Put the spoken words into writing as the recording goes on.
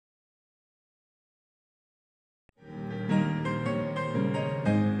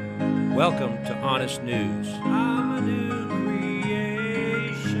Welcome to Honest News. I'm a new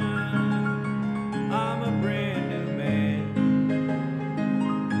creation. I'm a brand new man.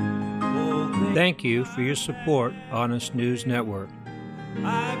 Thank you for your support, Honest News Network.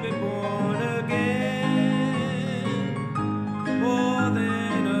 I've been born again, more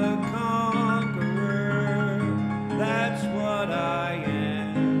than a conqueror. That's what I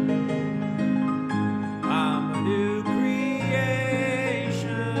am. I'm a new creation.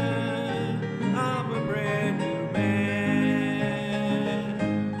 I'm a brand new man.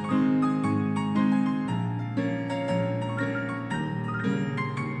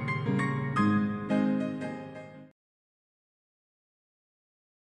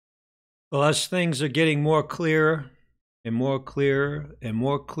 Well, as things are getting more clear and more clear and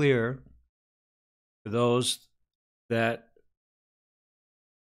more clear for those that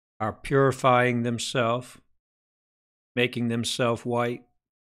are purifying themselves, making themselves white,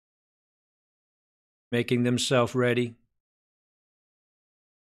 making themselves ready.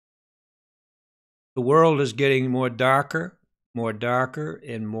 The world is getting more darker,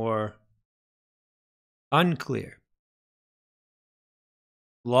 and more unclear.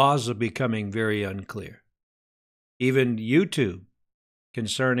 Laws are becoming very unclear. Even YouTube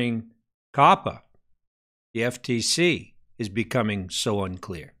concerning COPPA, the FTC, is becoming so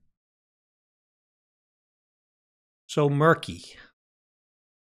unclear. So murky.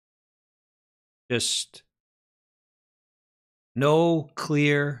 Just no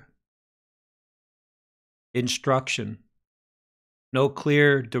clear instruction, no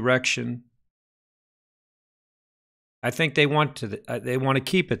clear direction. I think they want to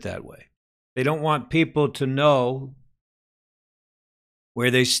keep it that way. They don't want people to know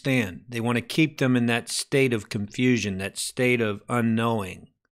where they stand. They want to keep them in that state of confusion, that state of unknowing,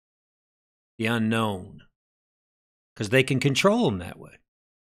 the unknown, because they can control them that way.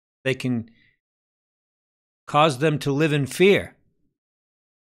 They can cause them to live in fear,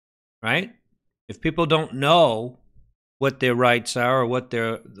 right? If people don't know what their rights are or what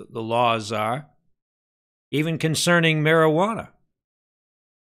the laws are, even concerning marijuana,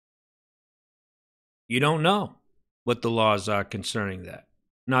 you don't know what the laws are concerning that.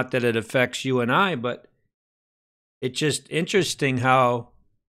 Not that it affects you and I, but it's just interesting how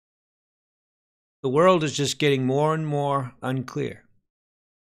the world is just getting more and more unclear.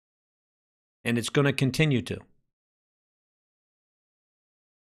 And it's going to continue to.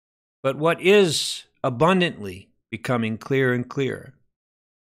 But what is abundantly becoming clearer and clearer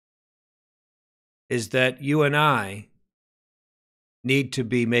is that you and I need to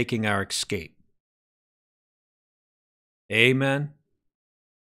be making our escape. Amen?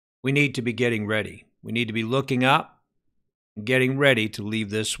 We need to be getting ready. We need to be looking up and getting ready to leave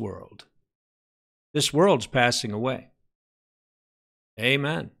this world. This world's passing away.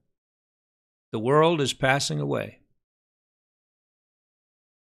 Amen. The world is passing away.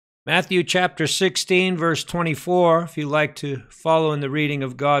 Matthew chapter 16, verse 24, if you like to follow in the reading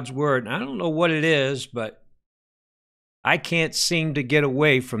of God's Word. I don't know what it is, but I can't seem to get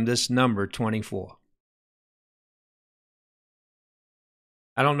away from this number 24.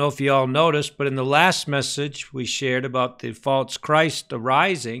 I don't know if you all noticed, but in the last message we shared about the false Christ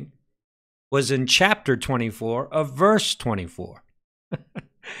arising was in chapter 24 of verse 24.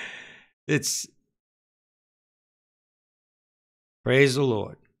 It's, praise the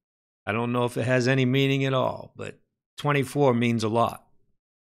Lord. I don't know if it has any meaning at all, but 24 means a lot.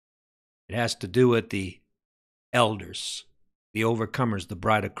 It has to do with the elders, the overcomers, the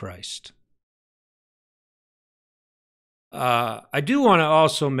bride of Christ. I do want to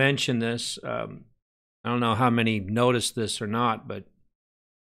also mention this. I don't know how many noticed this or not, but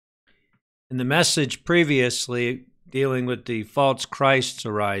in the message previously dealing with the false Christs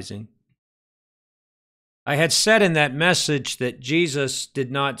arising, I had said in that message that Jesus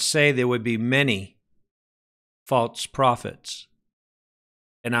did not say there would be many false prophets,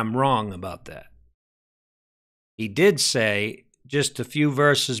 and I'm wrong about that. He did say just a few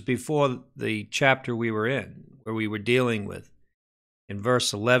verses before the chapter we were in, where we were dealing with, in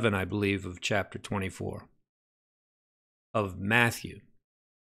verse 11, I believe, of chapter 24 of Matthew.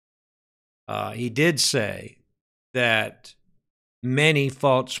 He did say that many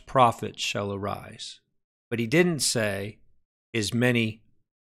false prophets shall arise. But he didn't say, as many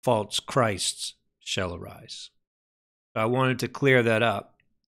false Christs shall arise. So I wanted to clear that up.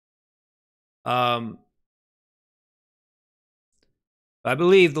 I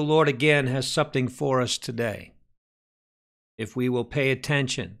believe the Lord again has something for us today. If we will pay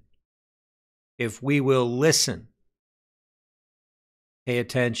attention, if we will listen, pay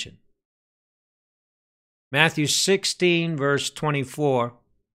attention. Matthew 16, verse 24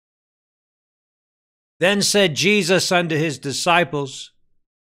 Then said Jesus unto his disciples,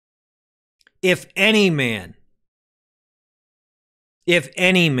 if any man,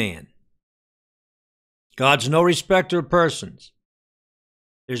 God's no respecter of persons.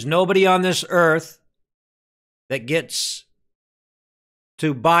 There's nobody on this earth that gets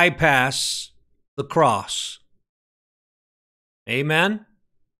to bypass the cross. Amen?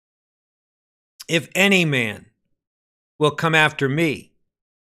 If any man will come after me,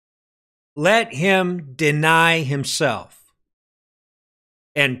 let him deny himself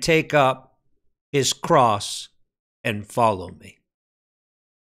and take up his cross and follow me.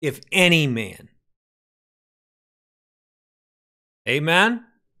 If any man. Amen?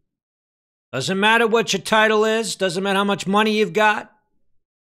 Doesn't matter what your title is. Doesn't matter how much money you've got.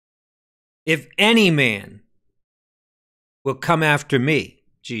 If any man will come after me,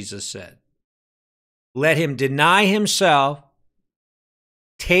 Jesus said, let him deny himself,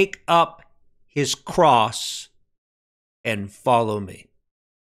 take up his cross, and follow me.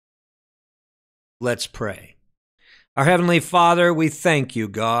 Let's pray. Our Heavenly Father, we thank you,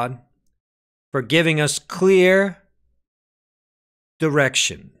 God, for giving us clear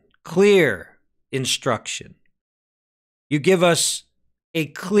direction, clear instruction. You give us a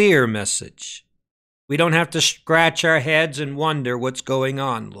clear message. We don't have to scratch our heads and wonder what's going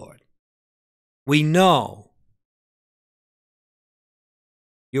on, Lord. We know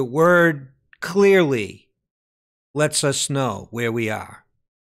your word clearly lets us know where we are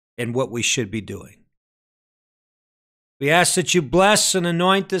and what we should be doing. We ask that you bless and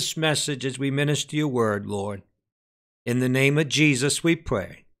anoint this message as we minister your word, Lord. In the name of Jesus we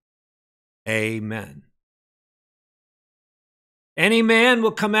pray. Amen. Any man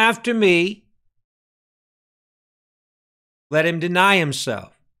will come after me, let him deny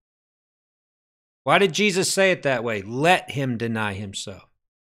himself. Why did Jesus say it that way? Let him deny himself.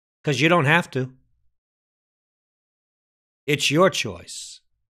 Because you don't have to. It's your choice.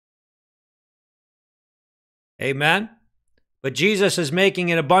 Amen? But Jesus is making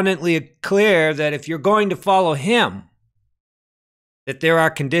it abundantly clear that if you're going to follow him, that there are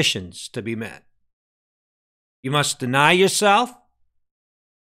conditions to be met. You must deny yourself,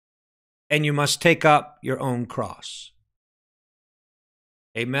 and you must take up your own cross.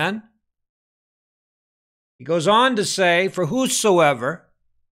 Amen? He goes on to say, for whosoever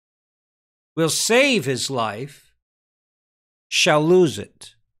will save his life shall lose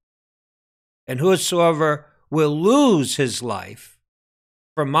it, and whosoever will lose his life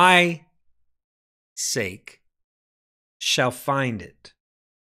for my sake shall find it.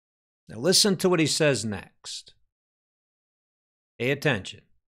 Now listen to what he says next. Pay attention.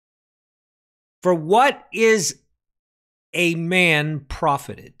 For what is a man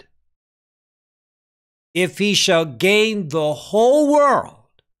profited if he shall gain the whole world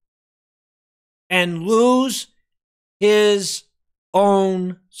and lose his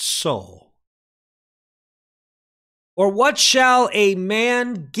own soul? Or what shall a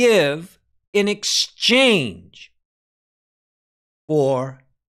man give in exchange for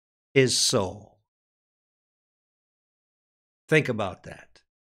his soul? Think about that.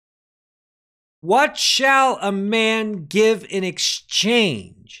 What shall a man give in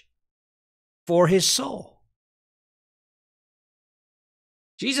exchange for his soul?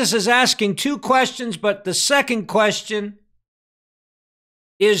 Jesus is asking two questions, but the second question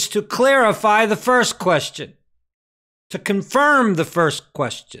is to clarify the first question, to confirm the first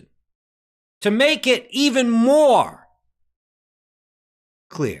question, to make it even more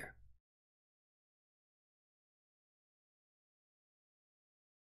clear.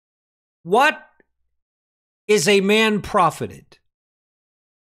 What is a man profited?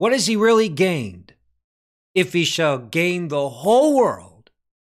 What has he really gained if he shall gain the whole world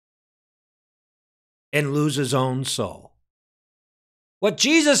and lose his own soul? What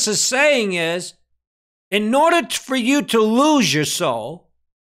Jesus is saying is, in order for you to lose your soul,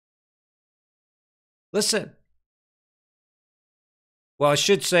 listen. Well, I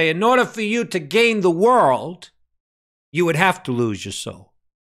should say, in order for you to gain the world, you would have to lose your soul.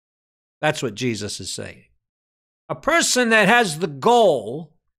 That's what Jesus is saying. A person that has the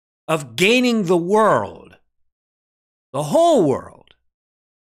goal of gaining the world, the whole world,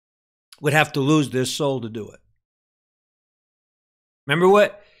 would have to lose their soul to do it. Remember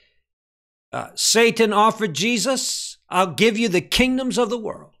what Satan offered Jesus? I'll give you the kingdoms of the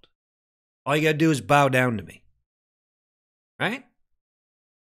world. All you got to do is bow down to me. Right?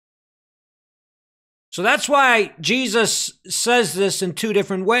 So that's why Jesus says this in two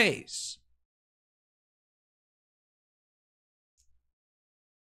different ways.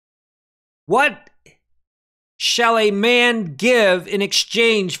 What shall a man give in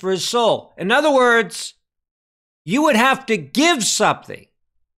exchange for his soul? In other words, you would have to give something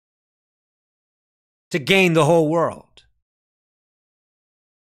to gain the whole world.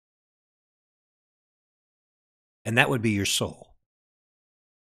 And that would be your soul.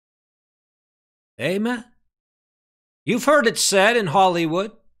 Amen. You've heard it said in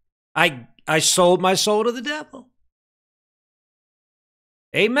Hollywood, I sold my soul to the devil.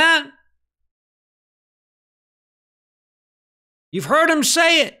 Amen. You've heard him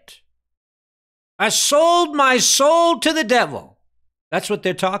say it. I sold my soul to the devil. That's what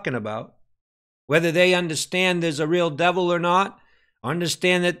they're talking about. Whether they understand there's a real devil or not,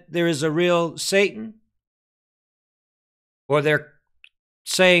 understand that there is a real Satan, or they're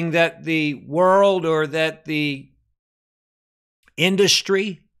saying that the world or that the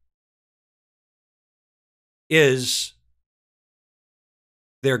industry is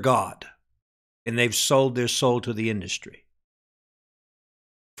their God, and they've sold their soul to the industry.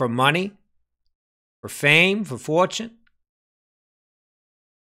 For money, for fame, for fortune.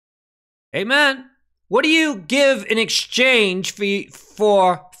 Amen. What do you give in exchange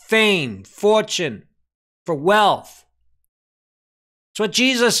for fame, fortune, for wealth? That's what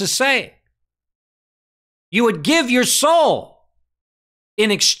Jesus is saying. You would give your soul in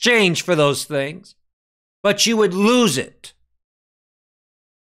exchange for those things, but you would lose it.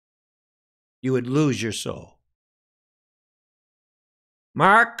 You would lose your soul.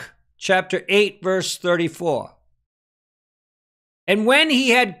 Mark chapter 8, verse 34. And when he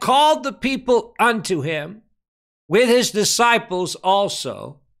had called the people unto him, with his disciples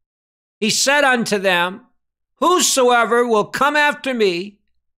also, he said unto them, whosoever will come after me,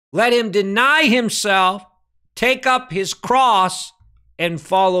 let him deny himself, take up his cross, and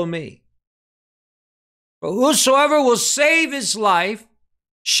follow me. For whosoever will save his life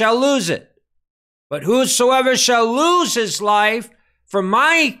shall lose it. But whosoever shall lose his life for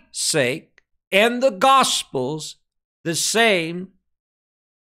my sake and the gospel's, the same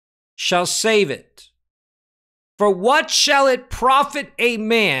shall save it. For what shall it profit a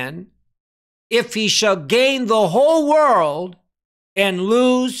man if he shall gain the whole world and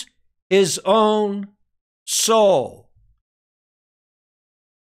lose his own soul?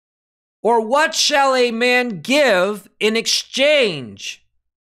 Or what shall a man give in exchange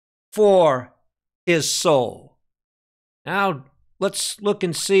for his soul? Now, let's look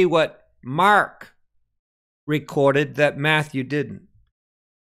and see what Mark recorded that Matthew didn't.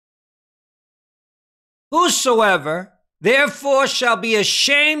 Whosoever therefore shall be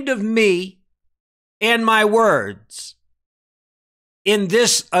ashamed of me and my words in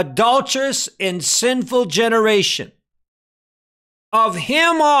this adulterous and sinful generation, of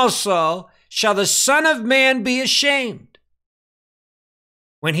him also shall the Son of Man be ashamed,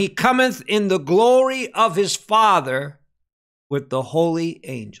 when he cometh in the glory of his Father with the holy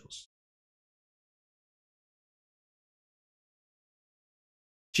angels.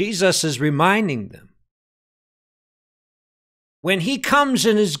 Jesus is reminding them, when he comes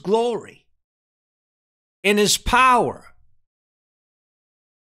in his glory, in his power,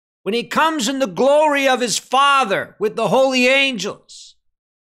 when he comes in the glory of his Father with the holy angels,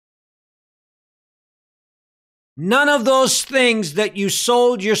 none of those things that you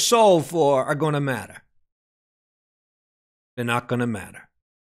sold your soul for are going to matter. They're not going to matter.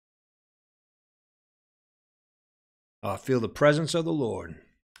 Oh, I feel the presence of the Lord.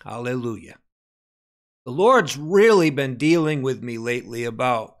 Hallelujah. The Lord's really been dealing with me lately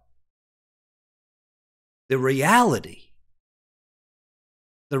about the reality.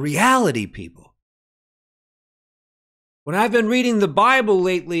 The reality, people. When I've been reading the Bible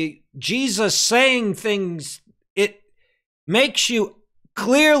lately, Jesus saying things, it makes you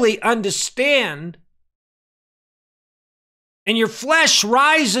clearly understand, and your flesh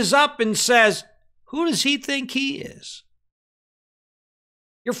rises up and says, who does he think he is?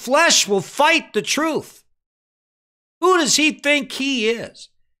 Your flesh will fight the truth. Who does he think he is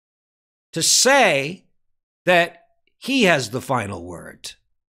to say that he has the final word?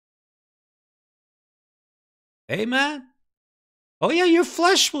 Amen. Oh yeah, your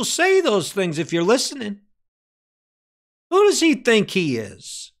flesh will say those things if you're listening. Who does he think he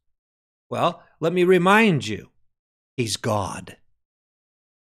is? Well, let me remind you, he's God.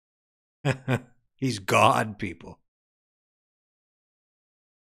 He's God, people.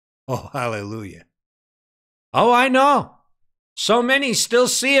 Oh, hallelujah. Oh, I know. So many still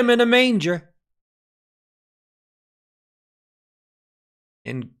see him in a manger.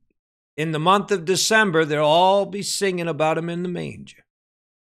 In the month of December, they'll all be singing about him in the manger.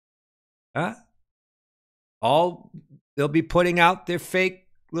 Huh? They'll be putting out their fake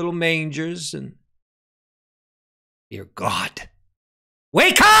little mangers and, dear God,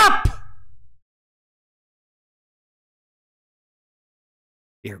 wake up!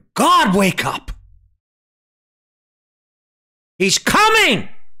 Dear God, wake up. He's coming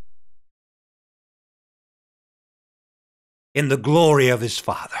in the glory of his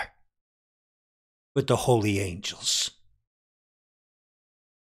Father with the holy angels.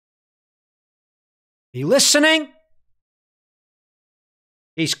 Are you listening?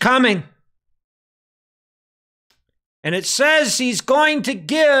 He's coming. And it says he's going to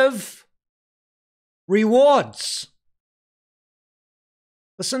give rewards.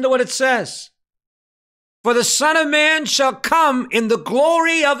 Listen to what it says. For the Son of Man shall come in the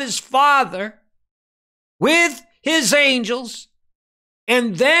glory of his Father with his angels,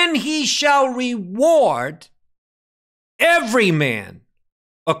 and then he shall reward every man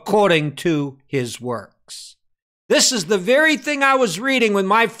according to his works. This is the very thing I was reading when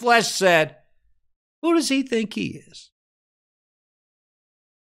my flesh said, who does he think he is?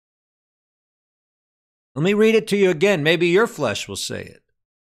 Let me read it to you again. Maybe your flesh will say it.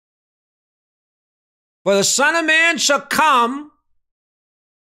 For the Son of Man shall come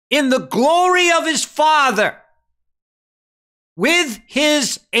in the glory of his Father with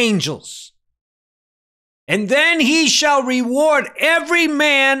his angels. And then he shall reward every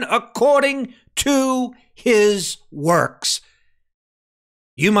man according to his works.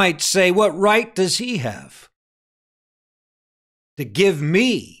 You might say, what right does he have to give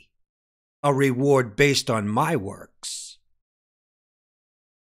me a reward based on my works?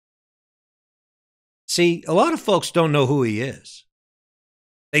 See, a lot of folks don't know who he is.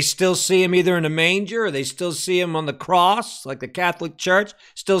 They still see him either in a manger or they still see him on the cross, like the Catholic Church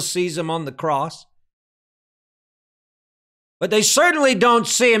still sees him on the cross. But they certainly don't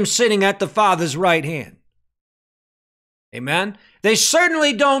see him sitting at the Father's right hand. Amen? They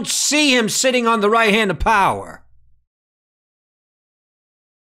certainly don't see him sitting on the right hand of power.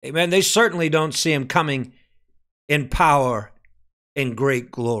 Amen? They certainly don't see him coming in power and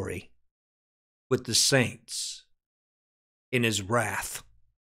great glory with the saints in his wrath.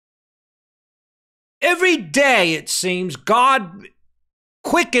 Every day, it seems, God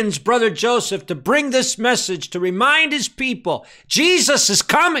quickens Brother Joseph to bring this message to remind his people, Jesus is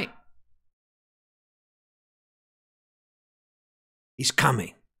coming. He's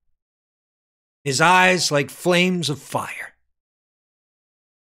coming. His eyes like flames of fire.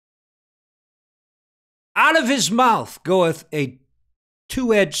 Out of his mouth goeth a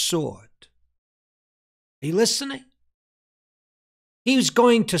two-edged sword. Are you listening? He's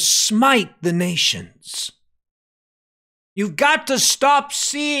going to smite the nations. You've got to stop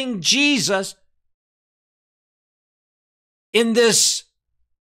seeing Jesus in this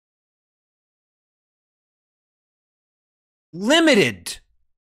limited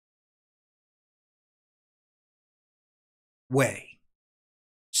way.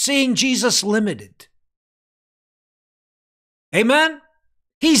 Seeing Jesus limited. Amen?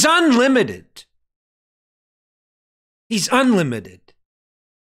 He's unlimited. He's unlimited.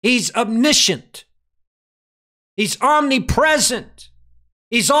 He's omniscient. He's omnipresent.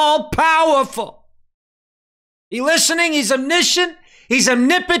 He's all powerful. You listening? He's omniscient. He's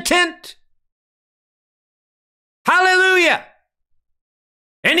omnipotent. Hallelujah.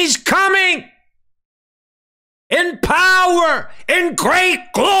 And he's coming in power, in great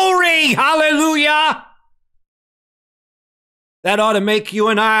glory. Hallelujah. That ought to make you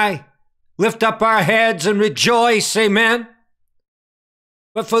and I lift up our heads and rejoice. Amen.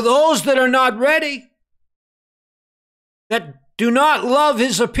 But for those that are not ready, that do not love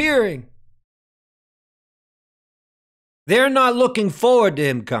his appearing, they're not looking forward to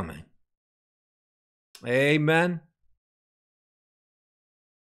him coming. Amen.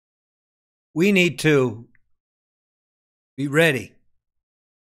 We need to be ready.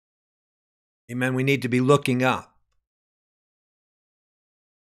 Amen. We need to be looking up.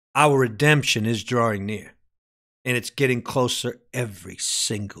 Our redemption is drawing near, and it's getting closer every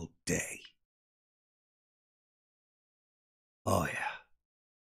single day. Oh, yeah.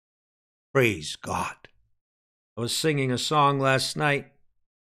 Praise God. I was singing a song last night.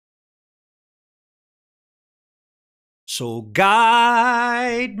 So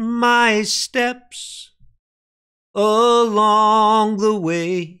guide my steps along the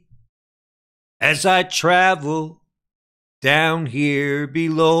way as I travel down here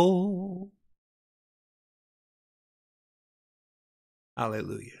below.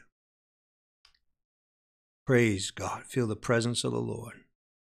 Hallelujah. Praise God. Feel the presence of the Lord.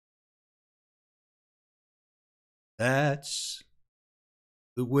 That's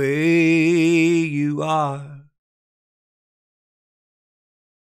the way you are.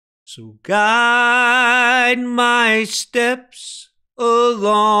 So guide my steps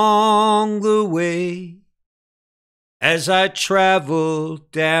along the way as I travel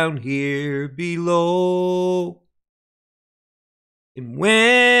down here below. And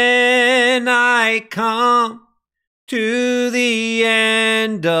when I come to the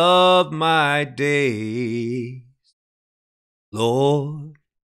end of my days, Lord,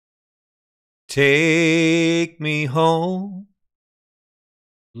 take me home.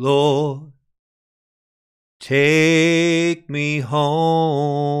 Lord, take me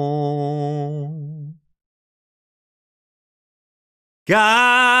home.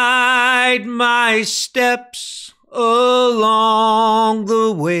 Guide my steps along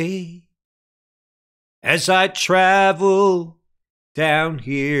the way as I travel down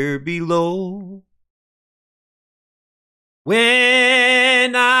here below.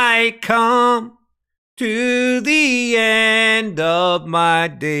 When I come to the end of my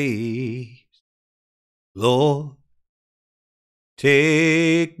days, Lord,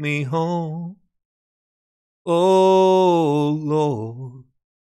 take me home. Oh, Lord,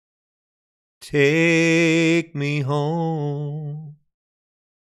 take me home.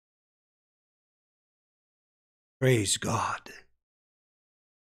 Praise God.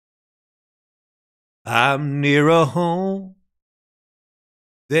 I'm nearer home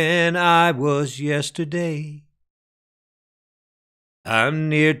than I was yesterday. I'm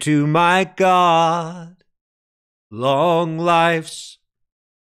near to my God, long life's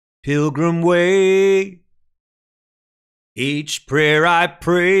pilgrim way. Each prayer I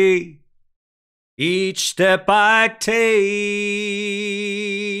pray, each step I take,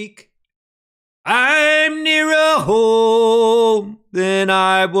 I'm nearer home than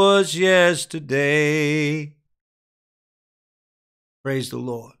I was yesterday. Praise the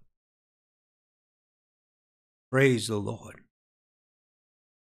Lord. Praise the Lord.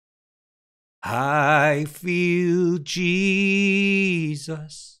 I feel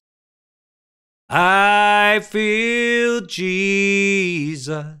Jesus. I feel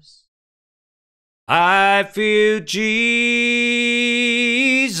Jesus. I feel Jesus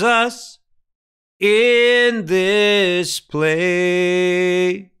in this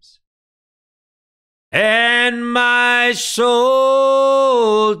place. And my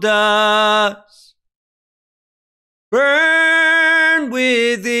soul does burn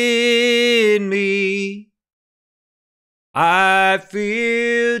within me. I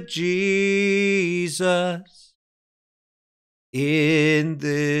feel Jesus in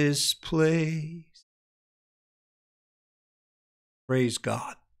this place. Praise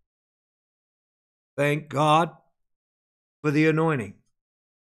God. Thank God for the anointing.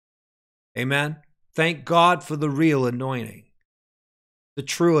 Amen. Thank God for the real anointing, the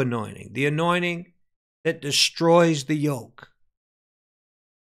true anointing, the anointing that destroys the yoke.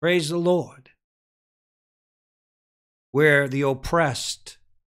 Praise the Lord. Where the oppressed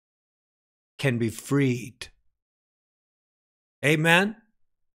can be freed. Amen.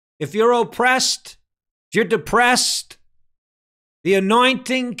 If you're oppressed, if you're depressed, the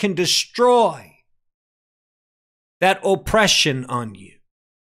anointing can destroy that oppression on you.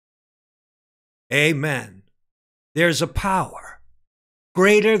 Amen. There's a power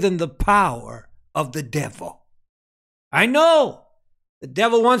greater than the power of the devil. I know the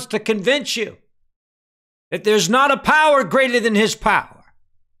devil wants to convince you that there's not a power greater than his power.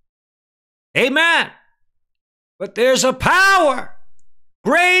 Amen. But there's a power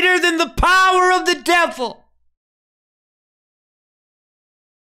greater than the power of the devil.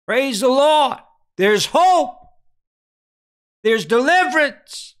 Praise the Lord. There's hope. There's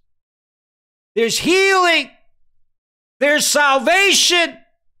deliverance. There's healing. There's salvation.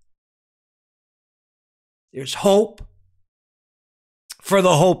 There's hope for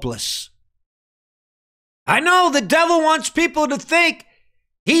the hopeless. I know the devil wants people to think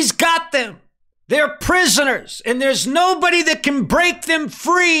he's got them. They're prisoners, and there's nobody that can break them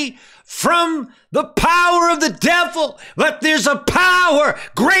free from the power of the devil. But there's a power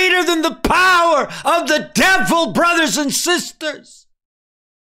greater than the power of the devil, brothers and sisters.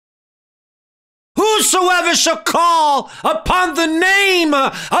 Whosoever shall call upon the name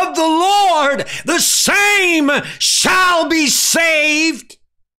of the Lord, the same shall be saved.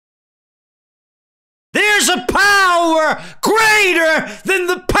 There's a power greater than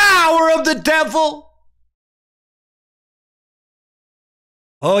the power of the devil.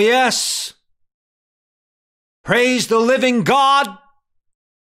 Oh, yes. Praise the living God.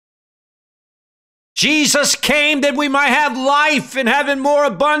 Jesus came that we might have life and have it more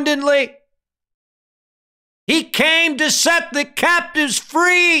abundantly. He came to set the captives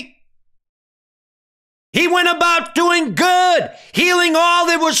free. He went about doing good, healing all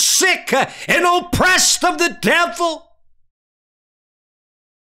that was sick and oppressed of the devil.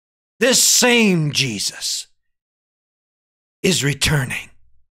 This same Jesus is returning.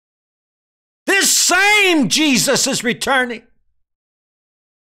 This same Jesus is returning.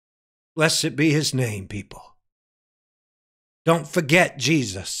 Blessed be his name, people. Don't forget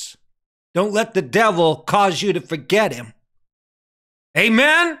Jesus. Don't let the devil cause you to forget him.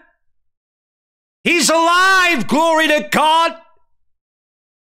 Amen? He's alive, glory to God.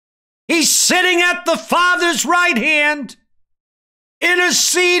 He's sitting at the Father's right hand,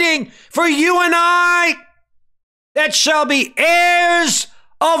 interceding for you and I, that shall be heirs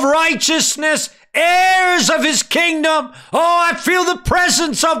of righteousness, heirs of his kingdom. Oh, I feel the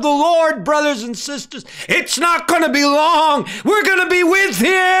presence of the Lord, brothers and sisters. It's not going to be long. We're going to be with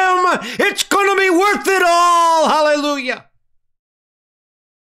him. It's going to be worth it all. Hallelujah.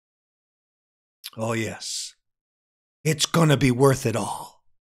 Oh, yes. It's going to be worth it all.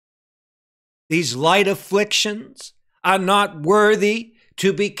 These light afflictions are not worthy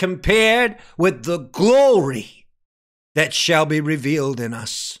to be compared with the glory that shall be revealed in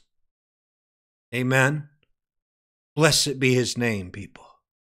us. Amen. Blessed be his name, people.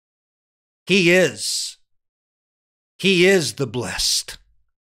 He is the blessed.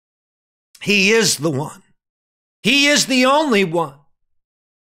 He is the one. He is the only one.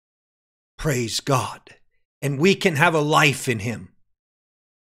 Praise God. And we can have a life in him.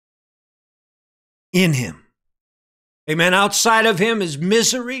 In him. Amen. Outside of him is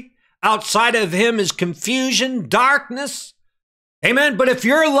misery. Outside of him is confusion, darkness. Amen. But if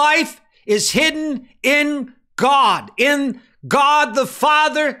your life is hidden in God the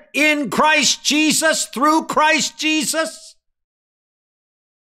Father, in Christ Jesus, through Christ Jesus,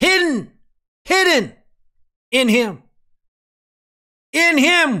 hidden in him. In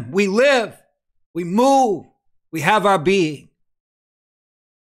him we live, we move, we have our being.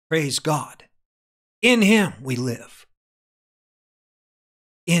 Praise God. In him we live.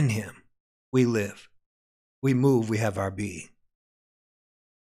 In him we live, we move, we have our being.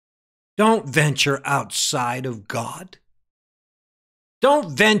 Don't venture outside of God.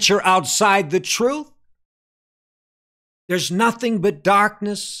 Don't venture outside the truth. There's nothing but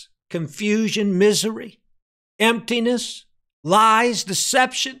darkness, confusion, misery, emptiness, lies,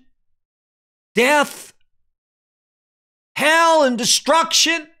 deception, death, hell, and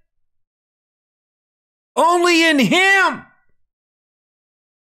destruction. Only in him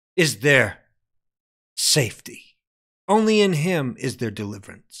is there safety. Only in him is there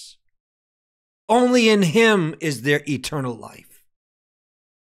deliverance. Only in him is there eternal life.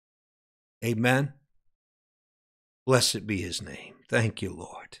 Amen. Blessed be his name. Thank you,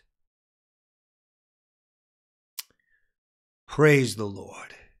 Lord. Praise the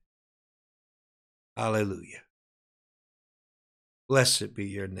Lord. Hallelujah. Blessed be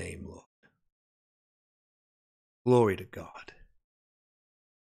your name, Lord. Glory to God.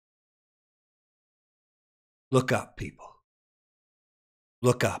 Look up, people.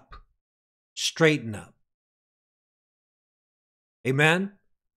 Look up. Straighten up. Amen?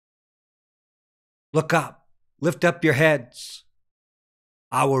 Look up. Lift up your heads.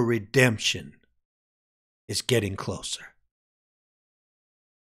 Our redemption is getting closer.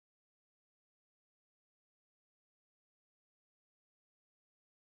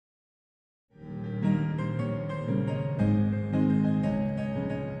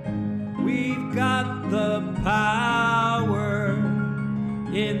 We've got the power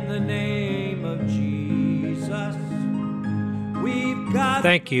in the name of Jesus. We've got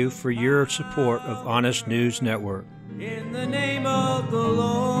Thank you for your support of Honest News Network. in the name of the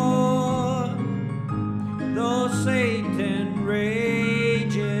Lord. Though Satan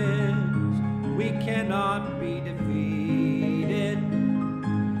rages, we cannot be defeated.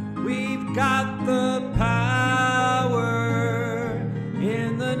 We've got the power